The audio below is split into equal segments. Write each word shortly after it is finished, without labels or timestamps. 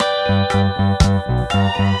You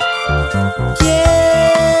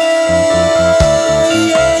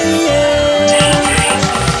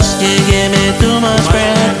give me too much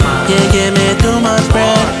bread. You give me too much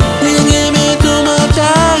bread. You give me too much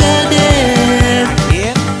holiday.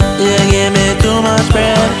 You give me too much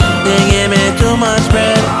bread. You give me too much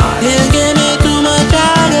bread. You give me too much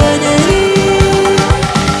holiday.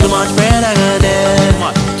 Too much bread I got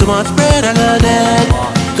dead. Too much bread I got dead.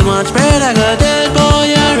 Too much bread I got dead. Boy,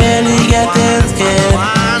 you really getting scared.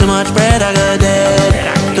 Too much bread I got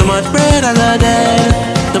dead. Too much bread I got dead.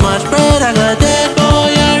 Too much bread I got dead. Boy,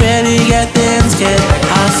 you really getting scared.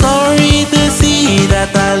 I'm sorry to see that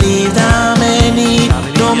I leave down many.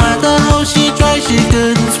 No matter how she tried, she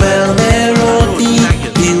couldn't swell my roti.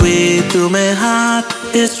 The way to my heart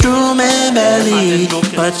is through my belly,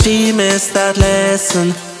 but she missed that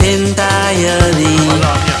lesson entirely.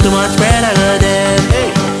 Too much bread I got dead.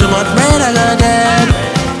 Too much bread I got dead.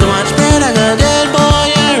 Too much bread I got dead. Boy,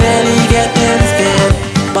 I really getting scared.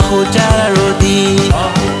 Bahut jala roti,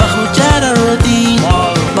 bahut jala roti,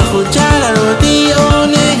 bahut jala roti. Oh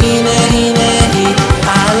nahi nahi nahi.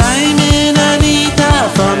 I like me Anita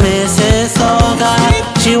from Mrs. Soca.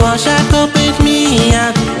 She was shack up with me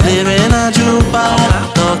and live in a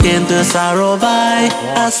jukebox. Talking to Sarobai,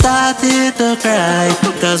 I started to cry,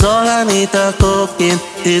 cause all I need to cooking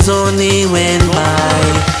is only when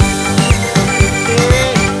by.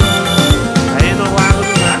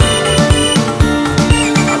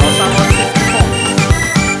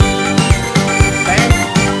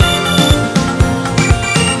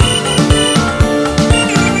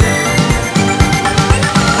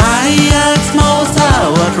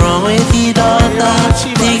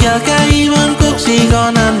 She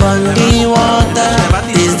gone and burn the water.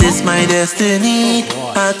 Is this my destiny?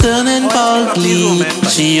 I turn in ugly.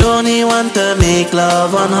 She only want to make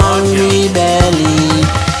love on hungry belly.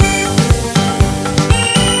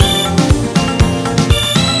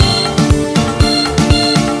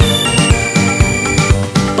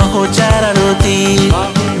 Bahut jala roti,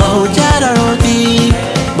 bahut jala roti,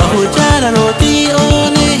 bahut jala roti. Oh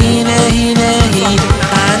nahi nahi nahi.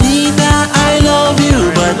 Anita, I love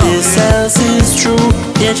you, but this else is true.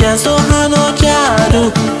 You just don't have no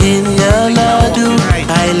jadoo in your ladu.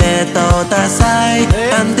 I let out a sigh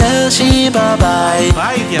and tell she bye-bye.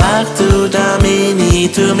 Back to the mini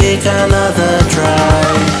to make another try.